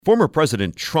Former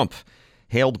President Trump,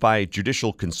 hailed by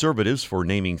judicial conservatives for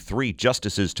naming 3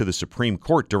 justices to the Supreme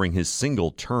Court during his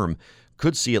single term,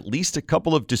 could see at least a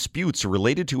couple of disputes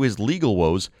related to his legal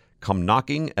woes come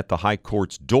knocking at the High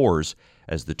Court's doors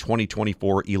as the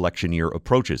 2024 election year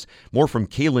approaches. More from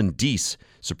Kaelan Deese,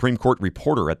 Supreme Court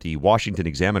reporter at the Washington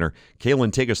Examiner.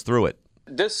 Kaelan, take us through it.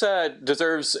 This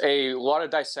deserves a lot of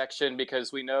dissection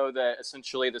because we know that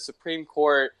essentially the Supreme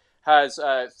Court has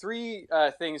 3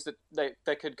 things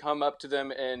that could come up to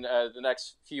them in the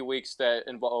next few weeks that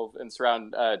involve and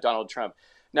surround Donald Trump.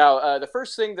 Now, the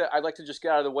first thing that I'd like to just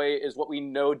get out of the way is what we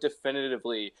know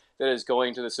definitively that is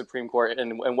going to the Supreme Court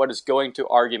and what is going to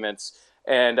arguments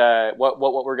and what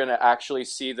we're going to actually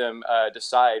see them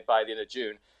decide by the end of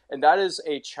June. And that is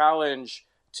a challenge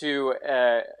to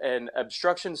an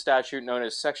obstruction statute known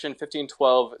as Section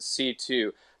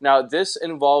 1512C2. Now, this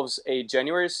involves a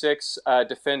January 6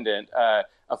 defendant,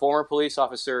 a former police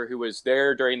officer who was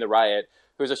there during the riot,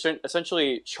 who was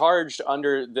essentially charged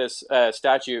under this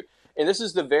statute. And this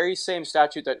is the very same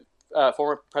statute that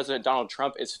former President Donald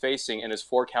Trump is facing in his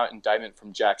 4-count indictment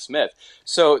from Jack Smith.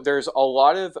 So there's a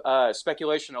lot of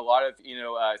speculation, a lot of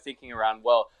thinking around,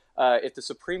 well, if the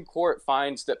Supreme Court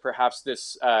finds that perhaps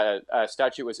this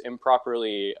statute was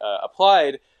improperly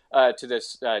applied to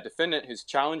this defendant who's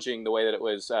challenging the way that it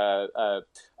was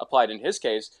applied in his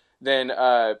case, then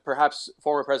perhaps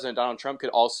former President Donald Trump could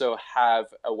also have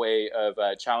a way of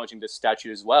challenging this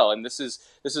statute as well. And this is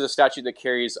a statute that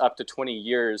carries up to 20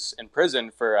 years in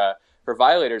prison for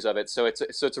violators of it. So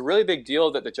it's a really big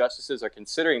deal that the justices are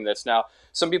considering this. Now,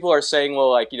 some people are saying,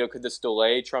 well, could this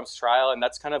delay Trump's trial? And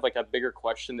that's kind of like a bigger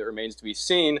question that remains to be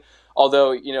seen.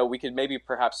 Although, we could maybe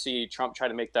perhaps see Trump try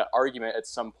to make that argument at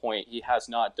some point. He has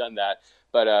not done that,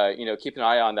 but keep an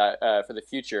eye on that for the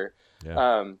future.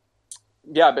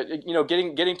 Yeah. But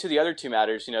getting to the other 2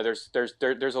 matters,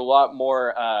 there's a lot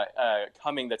more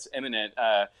coming that's imminent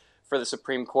for the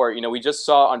Supreme Court. We just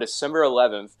saw on December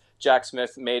 11th, Jack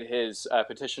Smith made his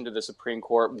petition to the Supreme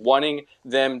Court, wanting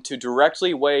them to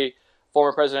directly weigh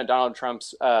former President Donald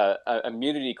Trump's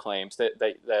immunity claims that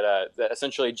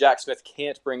essentially Jack Smith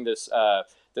can't bring this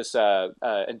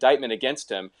indictment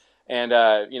against him. And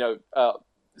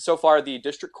so far the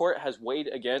district court has weighed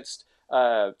against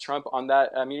Trump on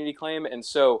that immunity claim, and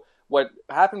so what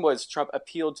happened was Trump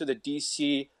appealed to the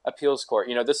D.C. appeals court.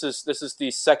 This is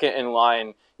the second in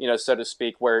line, so to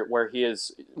speak, where he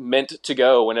is meant to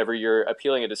go whenever you're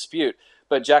appealing a dispute.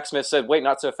 But Jack Smith said, "Wait,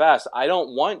 not so fast. I don't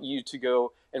want you to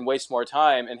go and waste more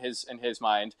time." In his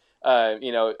mind, at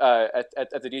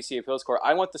the D.C. appeals court,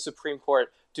 I want the Supreme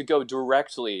Court to go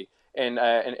directly and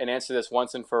answer this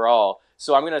once and for all.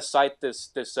 So I'm going to cite this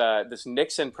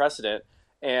Nixon precedent.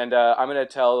 And I'm going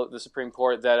to tell the Supreme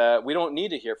Court that we don't need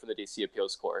to hear from the D.C.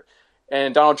 appeals court.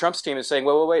 And Donald Trump's team is saying,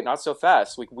 wait, not so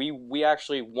fast. We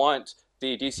actually want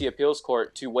the D.C. appeals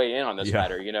court to weigh in on this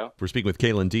matter, We're speaking with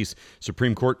Kaelan Deese,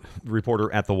 Supreme Court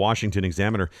reporter at the Washington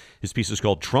Examiner. His piece is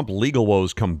called "Trump Legal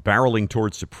Woes Come Barreling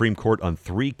Towards Supreme Court on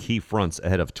 3 Key Fronts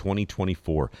Ahead of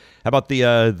 2024. How about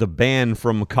the ban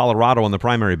from Colorado on the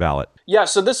primary ballot? Yeah,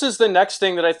 so this is the next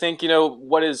thing that I think,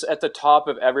 what is at the top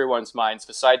of everyone's minds,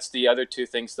 besides the other 2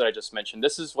 things that I just mentioned.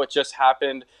 This is what just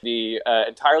happened. The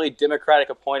entirely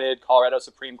Democratic-appointed Colorado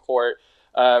Supreme Court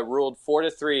ruled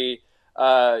 4-3.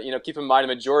 Keep in mind, a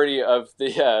majority of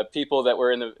the people that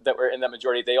were in that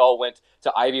majority, they all went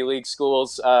to Ivy League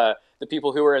schools. The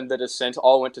people who were in the dissent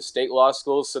all went to state law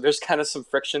schools. So there's kind of some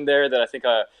friction there that I think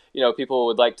people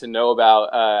would like to know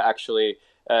about.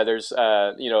 There's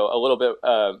a little bit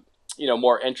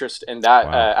more interest in that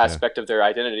aspect of their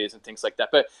identities and things like that.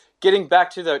 But getting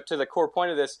back to the core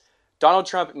point of this, Donald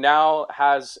Trump now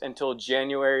has until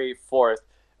January 4th,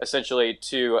 essentially,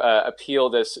 to appeal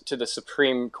this to the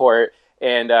Supreme Court.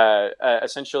 And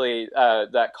essentially,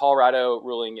 that Colorado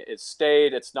ruling is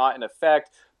stayed. It's not in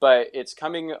effect, but it's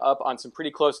coming up on some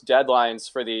pretty close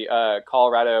deadlines for the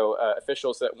Colorado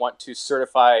officials that want to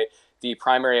certify the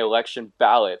primary election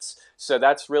ballots. So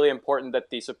that's really important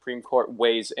that the Supreme Court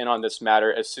weighs in on this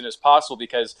matter as soon as possible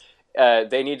because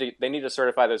they need to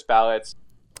certify those ballots.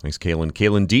 Thanks, Kaelan.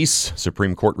 Kaelan Deese,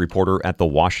 Supreme Court reporter at the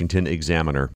Washington Examiner.